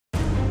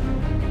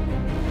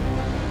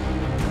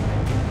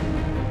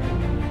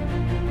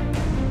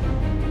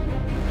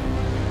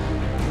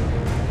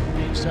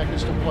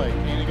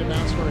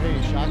Inbounds for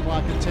Hayes. Shot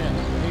clock at 10.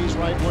 Hayes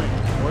right wing.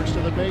 Works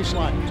to the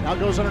baseline. Now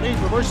goes underneath.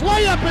 Reverse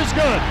layup is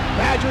good.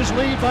 Badgers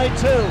lead by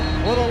 2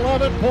 with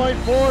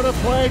 11.4 to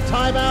play.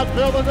 Timeout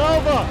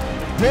Villanova.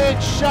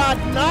 Big shot.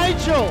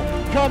 Nigel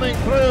coming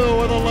through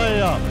with a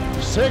layup.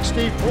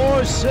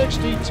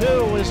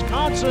 64-62.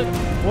 Wisconsin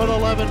with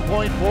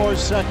 11.4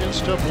 seconds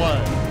to play.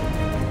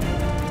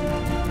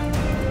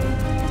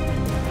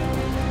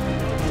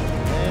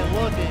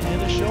 Looking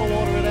into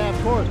Showalter at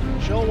half court.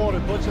 Showalter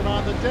puts it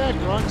on the deck,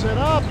 runs it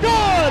up.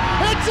 Good!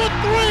 It's a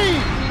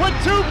 3 with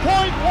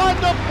 2.1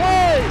 to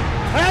play.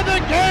 And the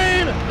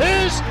game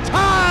is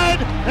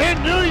tied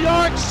in New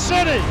York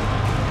City.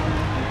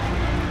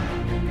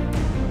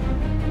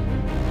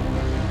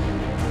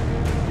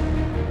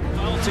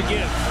 Foul to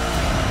give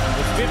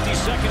with 50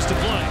 seconds to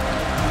play.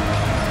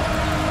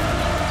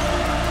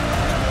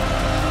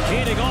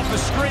 Koenig off the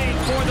screen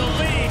for the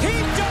lead.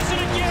 He does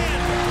it again.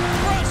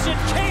 Bronson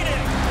Koenig.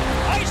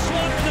 Ice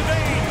water in the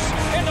veins,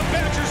 and the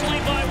Badgers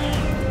lead by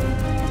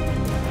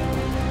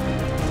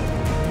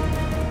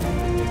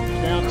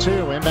 1. Down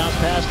 2, inbounds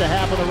pass to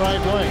Happ on the right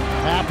wing.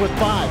 Happ with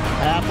 5,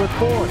 Happ with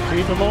 4.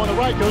 Feeding low on the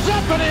right, goes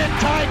up and in,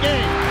 tie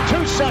game.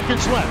 2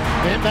 seconds left.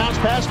 Inbounds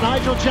pass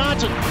Nigel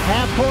Johnson.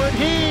 Half-court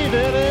heave,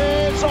 it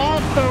is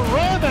off the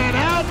rim and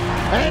out,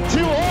 and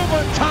to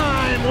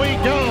overtime we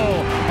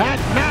go at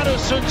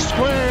Madison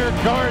Square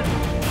Garden.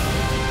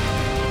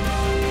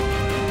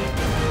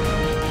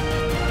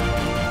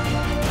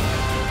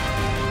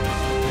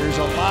 Here's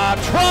a lob,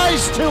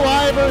 tries to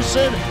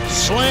Iverson,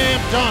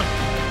 slam dunk.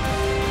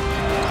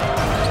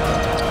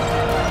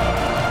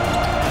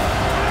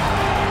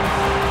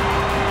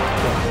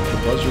 The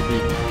buzzer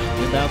beater,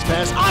 inbounds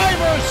pass,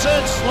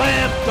 Iverson,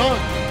 slam dunk.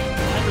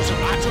 Iverson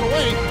knocks it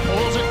away,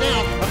 pulls it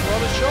down, in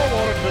front of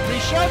Showalter, could be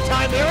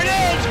showtime, there it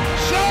is!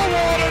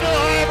 Showalter to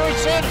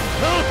Iverson,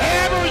 who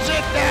hammers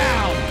it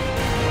down.